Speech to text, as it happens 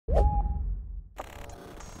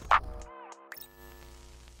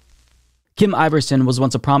Kim Iversen was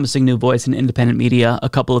once a promising new voice in independent media a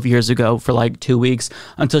couple of years ago for like 2 weeks,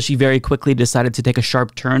 until she very quickly decided to take a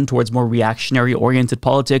sharp turn towards more reactionary-oriented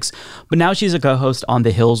politics. But now she's a co-host on The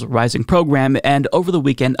Hill's Rising program, and over the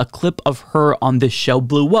weekend, a clip of her on this show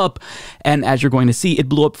blew up, and as you're going to see, it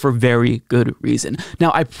blew up for very good reason. Now,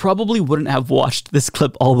 I probably wouldn't have watched this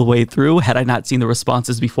clip all the way through had I not seen the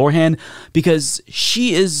responses beforehand, because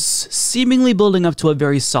she is seemingly building up to a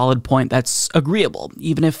very solid point that's agreeable,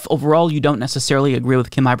 even if overall you don't necessarily agree with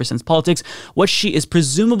Kim Iversen's politics. What she is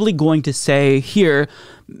presumably going to say here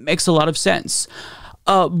makes a lot of sense.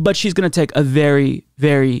 But she's going to take a very,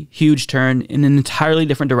 very huge turn in an entirely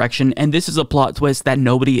different direction, and this is a plot twist that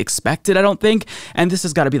nobody expected, I don't think, and this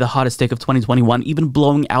has got to be the hottest take of 2021, even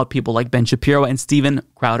blowing out people like Ben Shapiro and Steven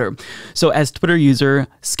Crowder. So as Twitter user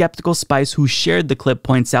Skeptical Spice, who shared the clip,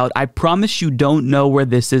 points out, I promise you don't know where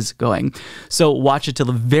this is going. So watch it till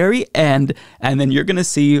the very end, and then you're going to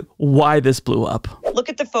see why this blew up. Look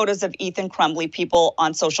at the photos of Ethan Crumbley people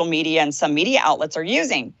on social media and some media outlets are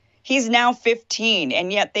using. He's now 15,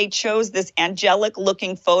 and yet they chose this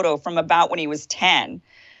angelic-looking photo from about when he was 10.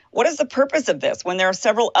 What is the purpose of this when there are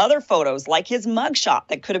several other photos, like his mugshot,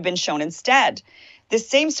 that could have been shown instead? This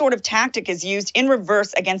same sort of tactic is used in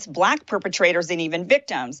reverse against Black perpetrators and even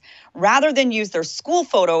victims. Rather than use their school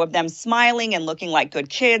photo of them smiling and looking like good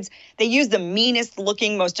kids, they use the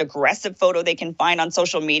meanest-looking, most aggressive photo they can find on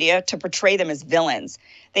social media to portray them as villains.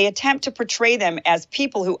 They attempt to portray them as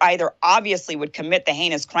people who either obviously would commit the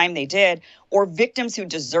heinous crime they did or victims who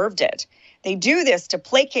deserved it. They do this to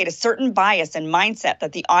placate a certain bias and mindset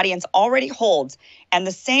that the audience already holds, and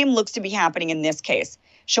the same looks to be happening in this case.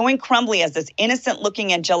 Showing Crumbley as this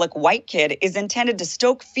innocent-looking angelic white kid is intended to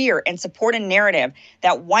stoke fear and support a narrative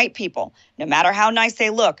that white people, no matter how nice they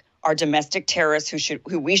look, are domestic terrorists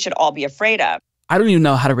who we should all be afraid of. I don't even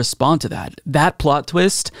know how to respond to that. That plot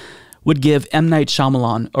twist would give M. Night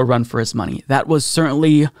Shyamalan a run for his money. That was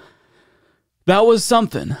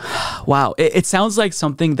something. Wow. It sounds like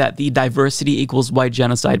something that the diversity equals white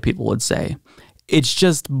genocide people would say. It's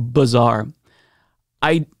just bizarre.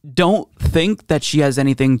 I don't think that she has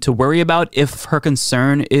anything to worry about if her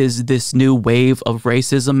concern is this new wave of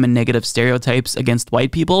racism and negative stereotypes against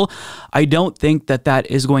white people. I don't think that that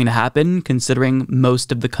is going to happen, considering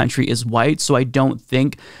most of the country is white. So I don't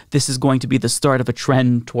think this is going to be the start of a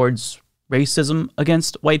trend towards racism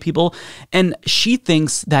against white people. And she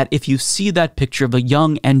thinks that if you see that picture of a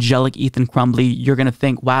young angelic Ethan Crumbley, you're going to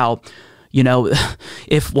think, wow, you know,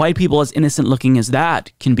 if white people as innocent looking as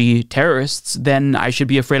that can be terrorists, then I should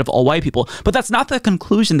be afraid of all white people. But that's not the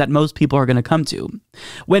conclusion that most people are going to come to.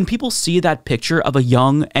 When people see that picture of a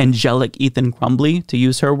young angelic Ethan Crumbley, to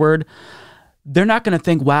use her word, they're not going to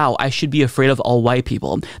think, wow, I should be afraid of all white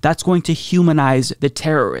people. That's going to humanize the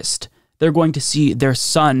terrorist. They're going to see their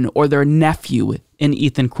son or their nephew in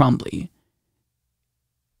Ethan Crumbley.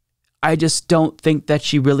 I just don't think that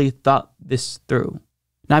she really thought this through.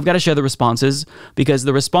 Now, I've got to share the responses because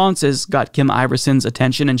the responses got Kim Iversen's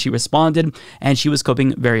attention and she responded and she was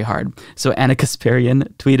coping very hard. So Anna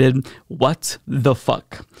Kasparian tweeted, "What the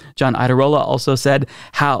fuck?" John Idarola also said,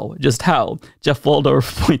 "How? Just how?" Jeff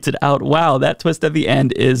Waldorf pointed out, "Wow, that twist at the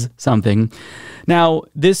end is something." Now,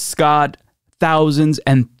 this got thousands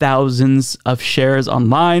and thousands of shares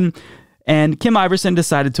online. And Kim Iversen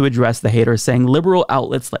decided to address the haters, saying liberal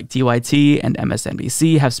outlets like TYT and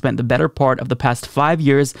MSNBC have spent the better part of the past 5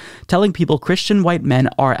 years telling people Christian white men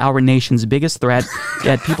are our nation's biggest threat,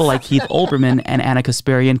 yet people like Keith Olbermann and Anna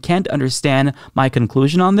Kasparian can't understand my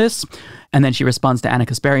conclusion on this. And then she responds to Anna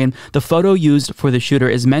Kasparian, "The photo used for the shooter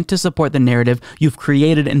is meant to support the narrative you've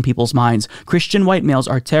created in people's minds. Christian white males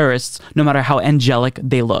are terrorists, no matter how angelic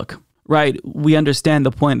they look." Right, we understand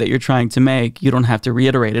the point that you're trying to make. You don't have to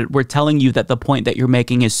reiterate it. We're telling you that the point that you're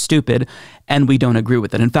making is stupid, and we don't agree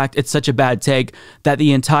with it. In fact, it's such a bad take that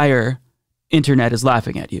the entire internet is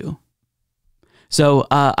laughing at you. So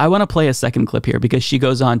I want to play a second clip here because she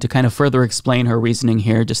goes on to kind of further explain her reasoning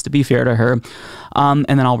here, just to be fair to her. And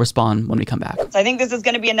then I'll respond when we come back. So I think this is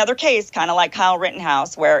going to be another case, kind of like Kyle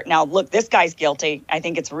Rittenhouse, where now, look, this guy's guilty. I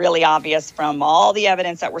think it's really obvious from all the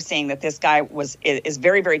evidence that we're seeing that this guy is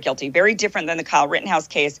very, very guilty. Very different than the Kyle Rittenhouse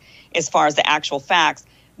case as far as the actual facts,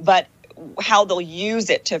 but how they'll use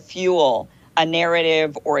it to fuel a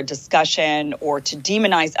narrative or a discussion or to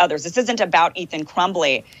demonize others. This isn't about Ethan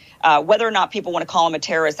Crumbley. Whether or not people want to call him a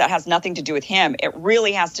terrorist, that has nothing to do with him. It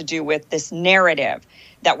really has to do with this narrative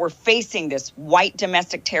that we're facing this white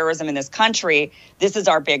domestic terrorism in this country. This is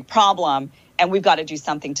our big problem, and we've got to do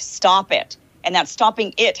something to stop it. and that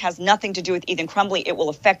stopping it has nothing to do with Ethan Crumbley. It will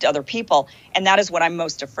affect other people, and that is what I'm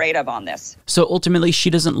most afraid of on this. So ultimately, she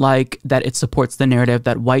doesn't like that it supports the narrative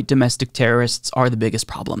that white domestic terrorists are the biggest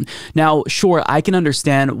problem. Now, sure, I can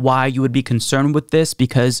understand why you would be concerned with this,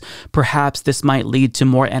 because perhaps this might lead to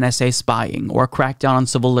more NSA spying or a crackdown on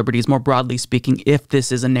civil liberties, more broadly speaking, if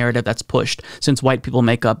this is a narrative that's pushed, since white people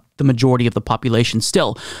make up the majority of the population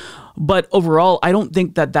still. But overall, I don't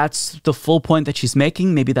think that that's the full point that she's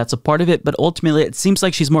making. Maybe that's a part of it, but ultimately it seems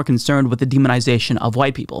like she's more concerned with the demonization of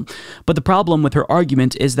white people. But the problem with her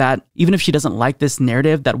argument is that even if she doesn't like this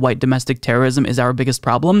narrative that white domestic terrorism is our biggest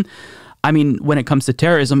problem, I mean, when it comes to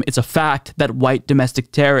terrorism, it's a fact that white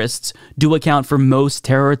domestic terrorists do account for most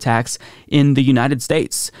terror attacks in the United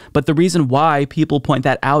States. But the reason why people point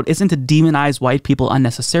that out isn't to demonize white people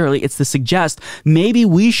unnecessarily. It's to suggest maybe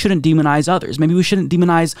we shouldn't demonize others. Maybe we shouldn't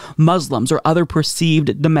demonize Muslims or other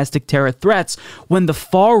perceived domestic terror threats when the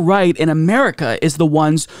far right in America is the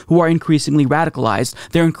ones who are increasingly radicalized.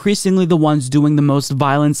 They're increasingly the ones doing the most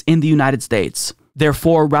violence in the United States.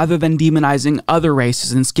 Therefore, rather than demonizing other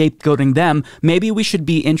races and scapegoating them, maybe we should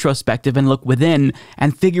be introspective and look within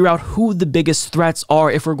and figure out who the biggest threats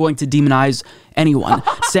are if we're going to demonize anyone.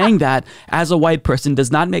 Saying that as a white person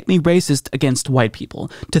does not make me racist against white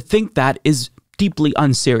people. To think that is deeply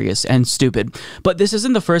unserious and stupid. But this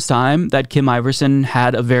isn't the first time that Kim Iversen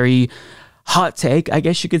had a very hot take, I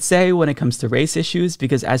guess you could say, when it comes to race issues,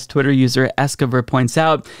 because as Twitter user Escover points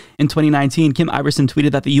out, in 2019, Kim Iversen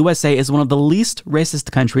tweeted that the USA is one of the least racist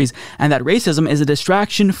countries and that racism is a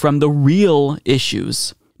distraction from the real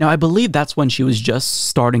issues. Now, I believe that's when she was just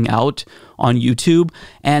starting out on YouTube,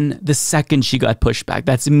 and the second she got pushback,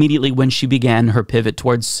 that's immediately when she began her pivot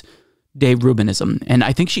towards Dave Rubinism. And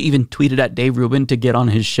I think she even tweeted at Dave Rubin to get on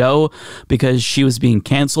his show because she was being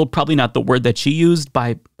canceled. Probably not the word that she used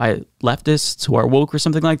by leftists who are woke or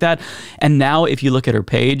something like that. And now if you look at her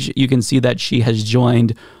page, you can see that she has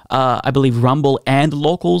joined, I believe, Rumble and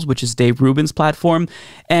Locals, which is Dave Rubin's platform.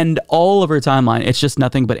 And all of her timeline, it's just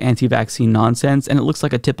nothing but anti-vaccine nonsense. And it looks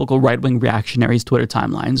like a typical right-wing reactionary's Twitter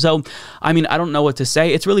timeline. So, I mean, I don't know what to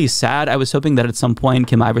say. It's really sad. I was hoping that at some point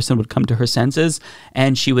Kim Iversen would come to her senses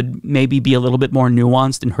and she would maybe be a little bit more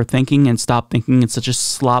nuanced in her thinking and stop thinking in such a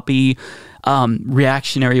sloppy,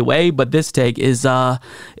 reactionary way. But this take is,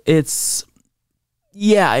 it's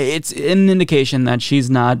an indication that she's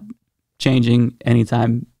not changing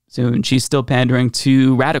anytime soon. She's still pandering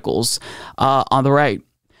to radicals on the right.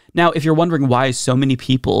 Now, if you're wondering why so many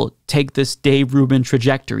people take this Dave Rubin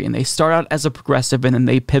trajectory and they start out as a progressive and then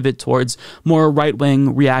they pivot towards more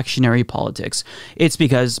right-wing reactionary politics, it's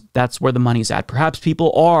because that's where the money's at. Perhaps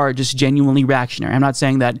people are just genuinely reactionary. I'm not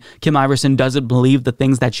saying that Kim Iversen doesn't believe the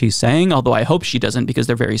things that she's saying, although I hope she doesn't because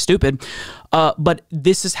they're very stupid. But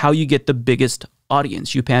this is how you get the biggest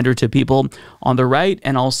audience. You pander to people on the right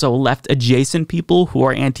and also left adjacent people who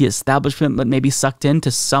are anti-establishment but maybe sucked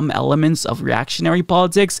into some elements of reactionary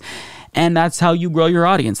politics. And that's how you grow your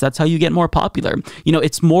audience. That's how you get more popular. You know,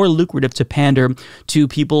 it's more lucrative to pander to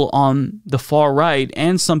people on the far right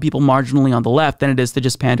and some people marginally on the left than it is to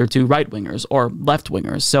just pander to right-wingers or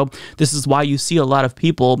left-wingers. So this is why you see a lot of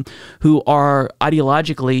people who are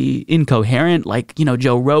ideologically incoherent, like, you know,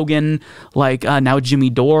 Joe Rogan, like now Jimmy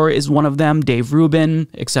Dore is one of them, Dave Rubin,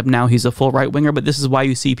 except now he's a full right-winger. But this is why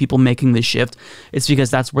you see people making this shift. It's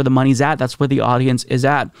because that's where the money's at. That's where the audience is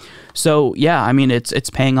at. So, yeah, I mean, it's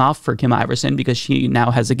paying off for Kim Iversen because she now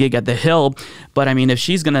has a gig at The Hill. But I mean, if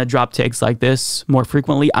she's going to drop takes like this more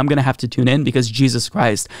frequently, I'm going to have to tune in because Jesus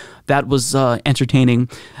Christ, that was entertaining,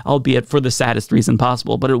 albeit for the saddest reason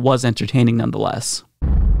possible, but it was entertaining nonetheless.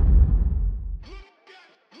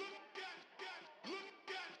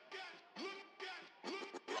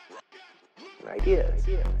 Ideas.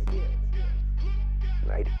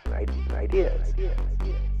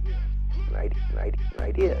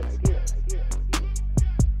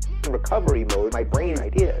 In recovery mode, my brain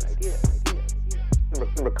ideas.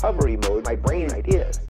 In recovery mode, my brain ideas.